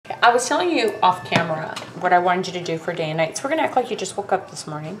I was telling you off camera what I wanted you to do for day and night. So we're gonna act like you just woke up this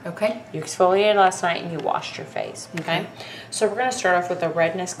morning. Okay. You exfoliated last night and you washed your face. Okay. So we're gonna start off with a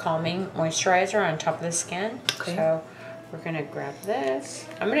redness calming moisturizer on top of the skin. Okay. So we're gonna grab this.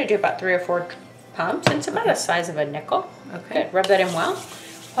 I'm gonna do about 3 or 4 pumps. It's about the size of a nickel. Okay. Good. Rub that in well.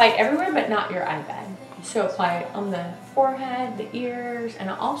 Apply it everywhere but not your eye bag. So apply it on the forehead, the ears, and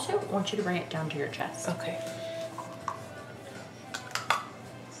I also want you to bring it down to your chest. Okay.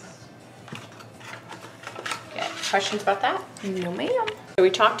 Good. Questions about that? No, ma'am. So we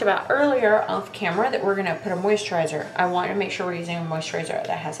talked about earlier off camera that we're gonna put a moisturizer. I want to make sure we're using a moisturizer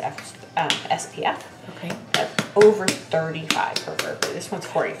that has SPF. Okay. Over 35 preferably. This one's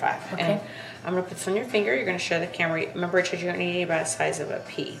 45. Okay. And I'm gonna put this on your finger. You're gonna show the camera. Remember I told you don't need about the size of a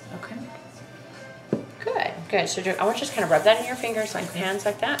pea. Okay. Good, good. So I want you to just kind of rub that in your fingers, like hands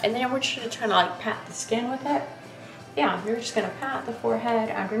like that. And then I want you to kind of like pat the skin with it. Yeah, you're just gonna pat the forehead,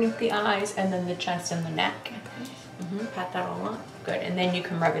 underneath the eyes, and then the chest and the neck. Okay. Pat that all up. Good, and then you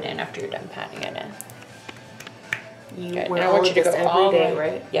can rub it in after you're done patting it in. You Good. wear And I want you to go all every day, the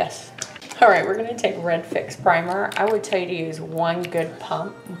way, right? Yes. All right, we're gonna take Red Fix Primer. I would tell you to use 1 good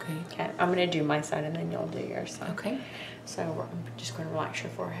pump. Okay. Okay, I'm gonna do my side and then you'll do your side. Okay. So I'm just going to relax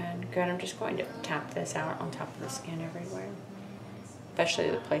your forehead. Good, I'm just going to tap this out on top of the skin everywhere. Especially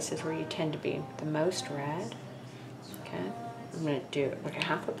the places where you tend to be the most red. Okay, I'm going to do like a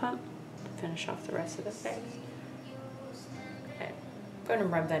half a pump to finish off the rest of the face. Okay, go ahead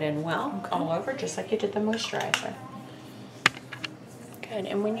and rub that in well, all over, just like you did the moisturizer. Good,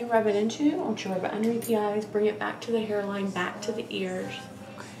 and when you rub it into, I want you to rub it underneath the eyes, bring it back to the hairline, back to the ears.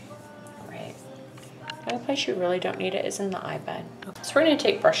 Great. The only place you really don't need it is in the eye bed. So we're going to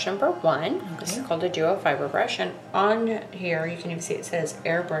take brush number 1. This is called a Duo Fiber Brush, and on here you can even see it says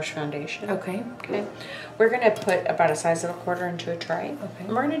Airbrush Foundation. Okay. Okay. We're going to put about a size of a quarter into a tray. Okay.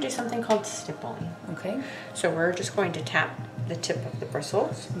 And we're going to do something called stippling. Okay. So we're just going to tap the tip of the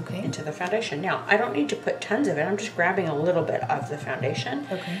bristles Okay. into the foundation. Now, I don't need to put tons of it. I'm just grabbing a little bit of the foundation.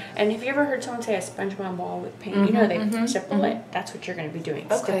 Okay. And have you ever heard someone say a sponge on wall with paint? You know, they stipple it. That's what you're going to be doing,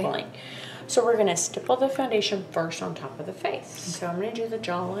 stippling. So we're going to stipple the foundation first on top of the face. So I'm going to do the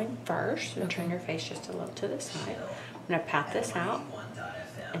jawline first. So turn your face just a little to the side. I'm going to pat this out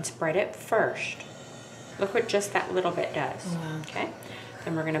and spread it first. Look what just that little bit does. Okay.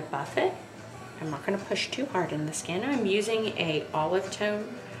 Then we're going to buff it. I'm not going to push too hard in the skin. I'm using a olive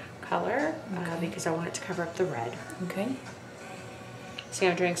tone color because I want it to cover up the red. Okay. See,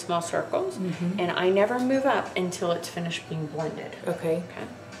 I'm doing small circles, and I never move up until it's finished being blended. Okay. Okay.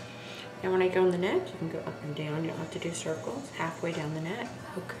 Now when I go in the neck, you can go up and down. You don't have to do circles. Halfway down the neck.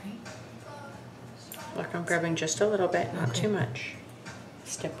 Okay. Look, I'm grabbing just a little bit, not too much.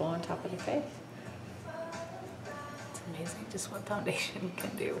 Stipple on top of the face. It's amazing just what foundation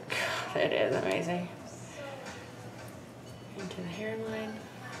can do. It is amazing. Into the hairline,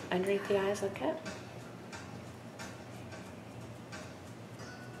 underneath the eyes, look up.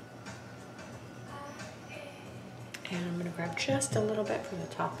 And I'm going to grab just a little bit from the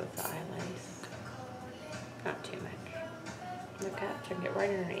top of the eyelace. Not too much. Look up, so I can get right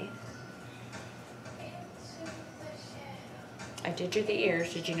underneath. I did do the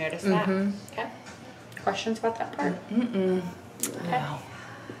ears. Did you notice that? Okay. Questions about that part? Okay. Wow.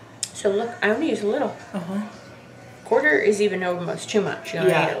 So look, I only use a little. Quarter is even almost too much. You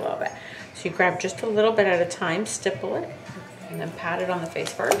only need a little bit. So you grab just a little bit at a time, stipple it, and then pat it on the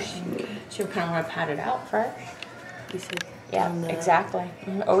face first. So you kind of want to pat it out first. You said Yeah, exactly.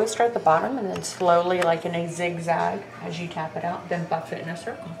 Always start at the bottom and then slowly, like in a zigzag, as you tap it out, then buff it in a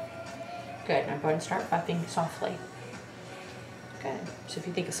circle. Good. Now go ahead and start buffing softly. Good. So if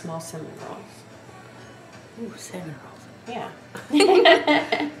you think of small cinnamon rolls. Ooh, cinnamon rolls. Yeah.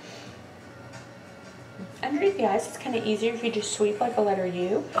 Underneath the eyes, it's kind of easier if you just sweep like a letter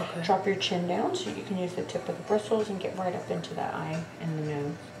U. Okay. Drop your chin down so you can use the tip of the bristles and get right up into the eye and the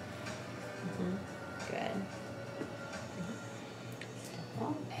nose. Good.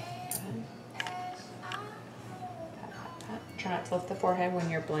 Stipple. Good. Pat, pat, pat. Try not to lift the forehead when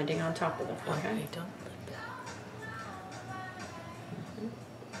you're blending on top of the forehead. Okay, don't lift that.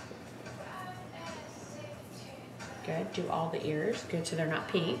 Good. Do all the ears. Good, so they're not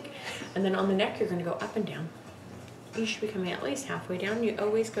peak. And then on the neck, you're going to go up and down. You should be coming at least halfway down. You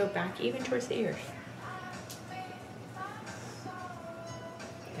always go back even towards the ears.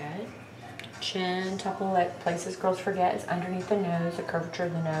 Good. Chin, top of the lip. Places girls forget is underneath the nose, the curvature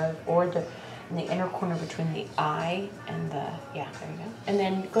of the nose, or in the inner corner between the eye and the, yeah, there you go. And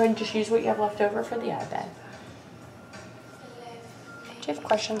then go ahead and just use what you have left over for the eye bed. Do you have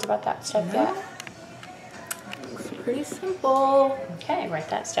questions about that stuff yet? Pretty simple. Okay, write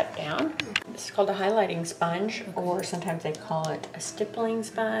that step down. This is called a highlighting sponge, or sometimes they call it a stippling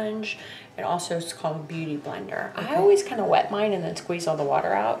sponge. It also is called a beauty blender. I always kind of wet mine and then squeeze all the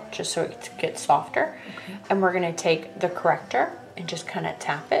water out just so it gets softer. And we're gonna take the corrector and just kind of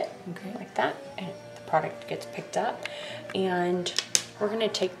tap it like that, and the product gets picked up. And we're gonna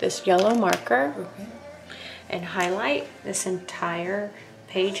take this yellow marker and highlight this entire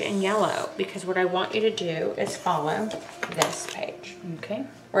page in yellow, because what I want you to do is follow this page. Okay.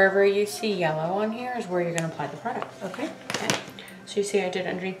 Wherever you see yellow on here is where you're going to apply the product. Okay. Okay. So you see I did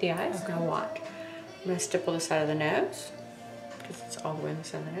underneath the eyes. Now watch. I'm going to stipple the side of the nose, because it's all the way on the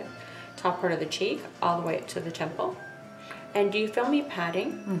side of the nose. Top part of the cheek, all the way up to the temple. And do you feel me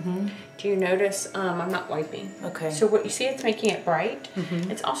patting? Do you notice I'm not wiping? Okay. So what you see, it's making it bright.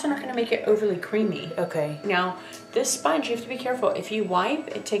 It's also not going to make it overly creamy. Okay. Now, this sponge, you have to be careful. If you wipe,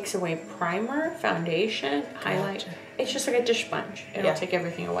 it takes away primer, foundation, highlight. It's just like a dish sponge. It'll take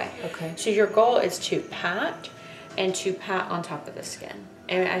everything away. Okay. So your goal is to pat and to pat on top of the skin.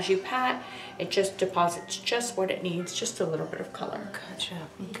 And as you pat, it just deposits just what it needs, just a little bit of color. Gotcha.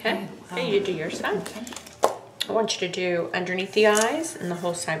 Okay. Okay, you do your side. Okay. I want you to do underneath the eyes and the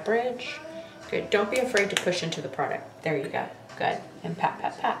whole side bridge. Good. Don't be afraid to push into the product. There you go. Good. And pat,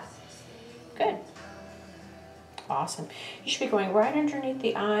 pat, pat. Good. Awesome. You should be going right underneath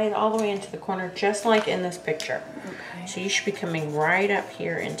the eye, all the way into the corner, just like in this picture. Okay. So you should be coming right up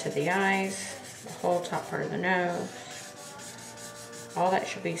here into the eyes, the whole top part of the nose. All that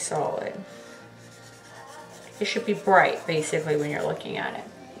should be solid. It should be bright, basically, when you're looking at it.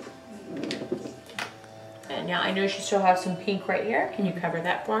 And now I notice you still have some pink right here. Can you cover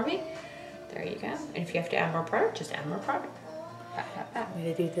that for me? There you go. And if you have to add more product, just add more product. Pat, pat, pat. I'm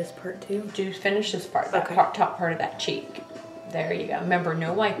going to do this part too? Do finish this part, that top part of that cheek. There you go. Remember,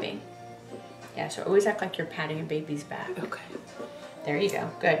 no wiping. Yeah, so always act like you're patting a baby's back. Okay. There you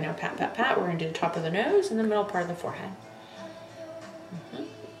go. Good. Now pat, pat, pat. We're going to do the top of the nose and the middle part of the forehead.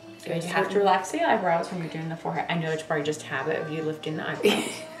 Good. You have to relax the eyebrows when you're doing the forehead. I know it's probably just habit of you lifting the eyebrows.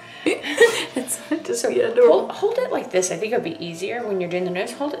 It's just hold it like this. I think it'll be easier when you're doing the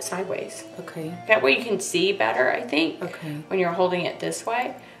nose. Hold it sideways. Okay. That way you can see better, I think. Okay. When you're holding it this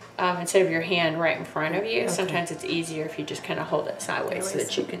way, instead of your hand right in front of you, sometimes it's easier if you just kind of hold it sideways so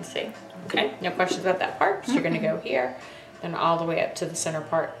that you can see. Okay. No questions about that part. So you're going to go here, then all the way up to the center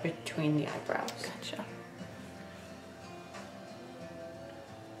part between the eyebrows. Gotcha.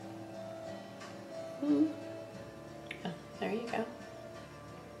 Oh, there you go.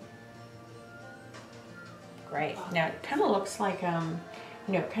 Great. Now it kind of looks like, you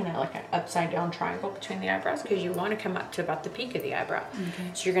know, kind of like an upside down triangle between the eyebrows, because you want to come up to about the peak of the eyebrow.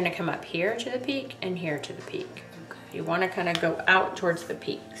 Okay. So you're going to come up here to the peak and here to the peak. Okay. You want to kind of go out towards the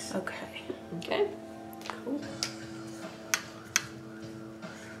peaks. Okay. Okay. Cool.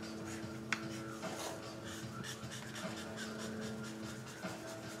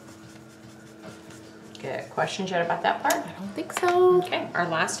 Good. Questions yet about that part? I don't think so. Okay. Our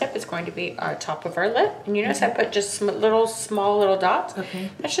last step is going to be our top of our lip. And you notice I put just some small little dots.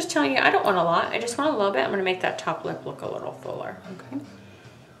 Okay. That's just telling you I don't want a lot. I just want a little bit. I'm going to make that top lip look a little fuller. Okay.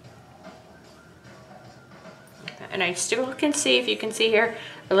 And I still can see, if you can see here,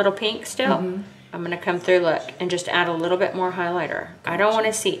 a little pink still. I'm going to come through, look, and just add a little bit more highlighter. I don't want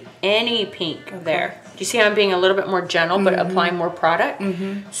to see any pink there. Do you see how I'm being a little bit more gentle but applying more product?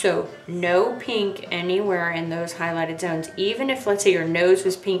 So no pink anywhere in those highlighted zones. Even if, let's say, your nose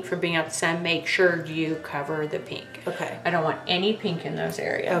was pink from being out the sun, make sure you cover the pink. Okay. I don't want any pink in those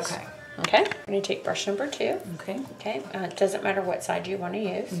areas. Okay. Okay, I'm going to take brush number 2. Okay. Okay, it doesn't matter what side you want to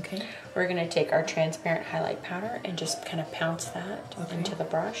use. Okay. We're going to take our transparent highlight powder and just kind of pounce that into the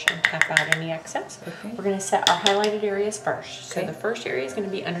brush and tap out any excess. Okay. We're going to set our highlighted areas first. Okay. So the first area is going to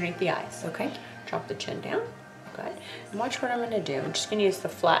be underneath the eyes. Okay. Drop the chin down. Good. And watch what I'm going to do. I'm just going to use the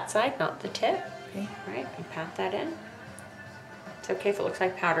flat side, not the tip. Okay. All right, and pat that in. It's okay if it looks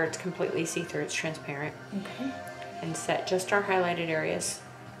like powder. It's completely see-through. It's transparent. Okay. And set just our highlighted areas.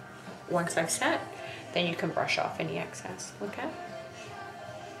 Once I've set, then you can brush off any excess, okay?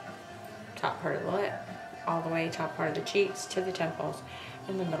 Top part of the lip, all the way top part of the cheeks to the temples,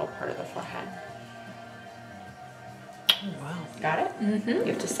 and the middle part of the forehead. Oh, wow. Got it? You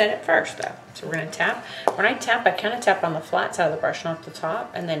have to set it first, though. So we're going to tap. When I tap, I kind of tap on the flat side of the brush, not the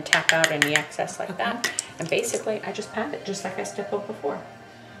top, and then tap out any excess like that. And basically, I just pat it just like I stippled before.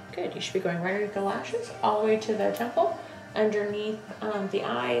 Good. You should be going right underneath the lashes, all the way to the temple, underneath the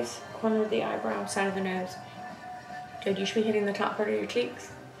eyes, corner of the eyebrow, side of the nose. Good, you should be hitting the top part of your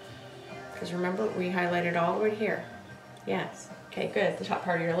cheeks. Because remember, we highlighted all the way here. Yes. Okay, good. The top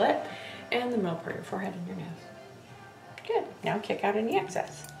part of your lip and the middle part of your forehead and your nose. Now kick out any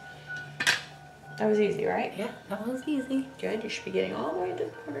excess. That was easy, right? Yeah, that was easy. Good. You should be getting all the way to the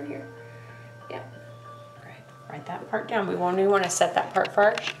corner here. Yep. Right. Write that part down. We want to set that part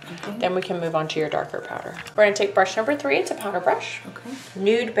first. Okay. Then we can move on to your darker powder. We're going to take brush number 3. It's a powder brush. Okay.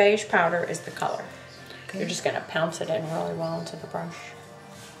 Nude beige powder is the color. Okay. You're just going to pounce it in really well into the brush.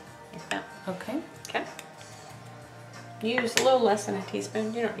 Like that. Okay. Okay. Use a little less than a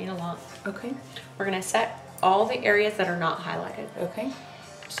teaspoon. You don't need a lot. Okay. We're going to set all the areas that are not highlighted. Okay.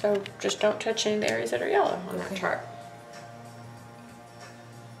 So just don't touch any of the areas that are yellow on that chart.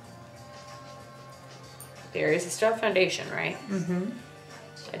 The areas that still have foundation, right? Mm-hmm.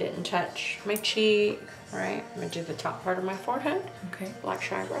 I didn't touch my cheek, right? I'm going to do the top part of my forehead. Okay.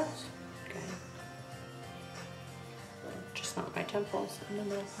 Black eyebrows. Okay. Just not my temples in the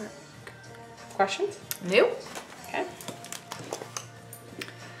middle part. Questions? Nope. Okay.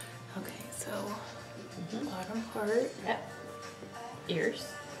 Okay, so bottom part. Yep. Ears.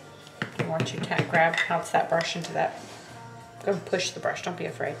 I want you to bounce that brush into that. Go and push the brush. Don't be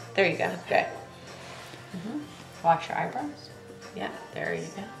afraid. There you go. Good. Wash your eyebrows. Yeah, there you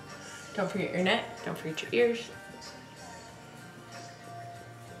go. Don't forget your neck. Don't forget your ears.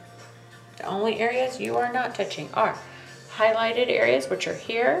 The only areas you are not touching are highlighted areas, which are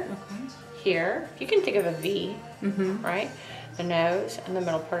here, here. You can think of a V, right? The nose and the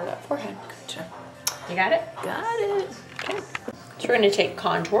middle part of that forehead. Gotcha. You got it? Got it. Okay. So we're going to take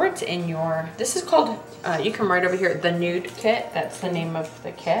contour. It's in your, this is called, you can write over here, the Nude Kit. That's the name of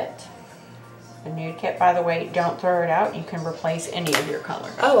the kit. The Nude Kit, by the way, don't throw it out. You can replace any of your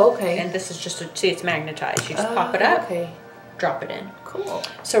colors. Oh, okay. And this is just, see, it's magnetized. You just pop it up, Okay. drop it in. Cool.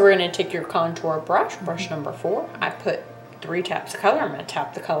 So we're going to take your contour brush, brush number 4. I put 3 taps of color. I'm going to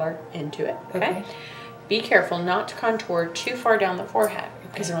tap the color into it, okay? Be careful not to contour too far down the forehead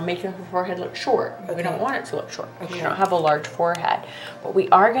because it'll make your forehead look short. We don't want it to look short because you don't have a large forehead. But we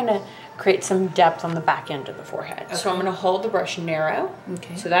are going to create some depth on the back end of the forehead. So I'm going to hold the brush narrow.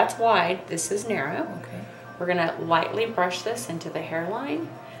 Okay. So that's wide. This is narrow. Okay. We're going to lightly brush this into the hairline.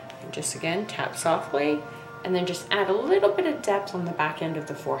 And just again, tap softly. And then just add a little bit of depth on the back end of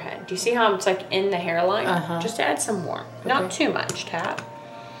the forehead. Do you see how it's like in the hairline? Just add some more. Not too much. Tap.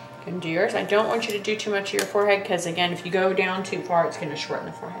 You can do yours. I don't want you to do too much of your forehead because again, if you go down too far, it's going to shorten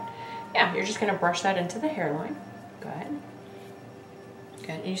the forehead. Yeah, you're just going to brush that into the hairline. Go ahead. Good.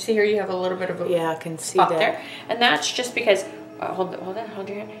 And you see here you have a little bit of a I can see spot that. there. And that's just because, hold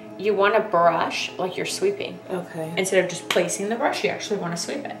your hand. You want to brush like you're sweeping. Okay. Instead of just placing the brush, you actually want to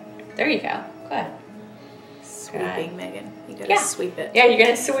sweep it. There you go. Go ahead. Sweeping, Megan. You gotta sweep it. Yeah, you're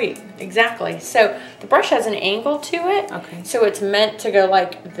gonna sweep. Exactly. So the brush has an angle to it. Okay. So it's meant to go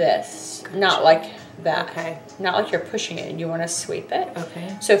like this, not like that. Okay. Not like you're pushing it. You want to sweep it.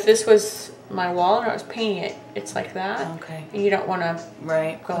 Okay. So if this was my wall and I was painting it, it's like that. Okay. And you don't want to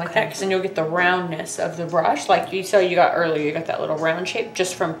go like that because then you'll get the roundness of the brush, like you saw you got earlier. You got that little round shape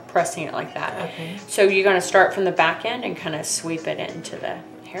just from pressing it like that. Okay. So you're gonna start from the back end and kind of sweep it into the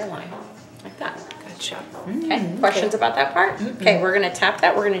hairline, like that. Gotcha. Okay, questions about that part? Okay, we're gonna tap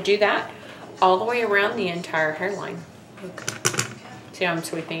that. We're gonna do that all the way around the entire hairline. Okay. See how I'm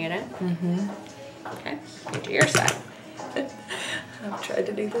sweeping it in? Okay, you do your side. I've tried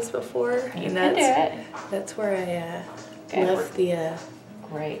to do this before. You and can do it. That's where I Okay, left the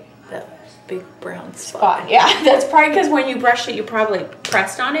Great. that big brown spot. Yeah, that's probably because when you brushed it, you probably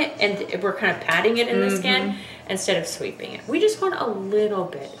pressed on it and we're kind of patting it in the skin instead of sweeping it. We just want a little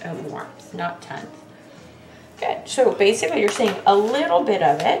bit of warmth, not tons. Good. So basically you're seeing a little bit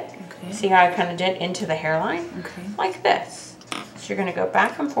of it. Okay. See how I kind of did into the hairline? Okay. Like this. So you're going to go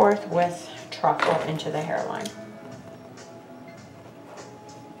back and forth with truffle into the hairline.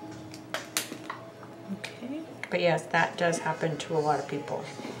 Okay. But yes, that does happen to a lot of people.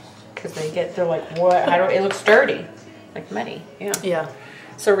 Because they're like, what? I don't, it looks dirty. Like muddy. Yeah. Yeah.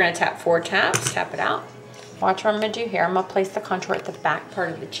 So we're going to tap 4 taps, tap it out. Watch what I'm going to do here. I'm going to place the contour at the back part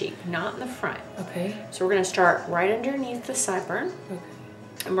of the cheek, not in the front. Okay. So we're going to start right underneath the sideburn. Okay.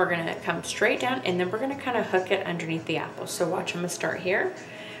 And we're going to come straight down, and then we're going to kind of hook it underneath the apple. So watch, I'm going to start here.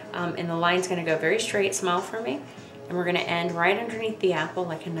 And the line's going to go very straight. Smile for me. And we're going to end right underneath the apple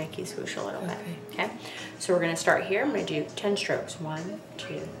like a Nike swoosh a little bit. Okay. So we're going to start here. I'm going to do 10 strokes. 1,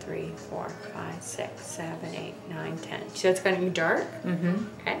 2, 3, 4, 5, 6, 7, 8, 9, 10. So it's going to be dark. Okay.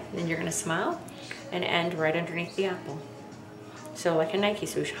 And then you're going to smile and end right underneath the apple. So like a Nike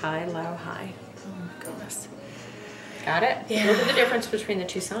swoosh, high, low, high. Oh my goodness. Got it? Yeah. Look at the difference between the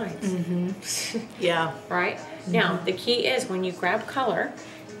two sides. Yeah. Right? Now, the key is when you grab color,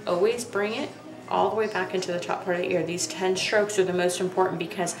 always bring it all the way back into the top part of the ear. These 10 strokes are the most important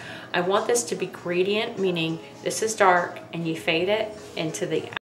because I want this to be gradient, meaning this is dark and you fade it into the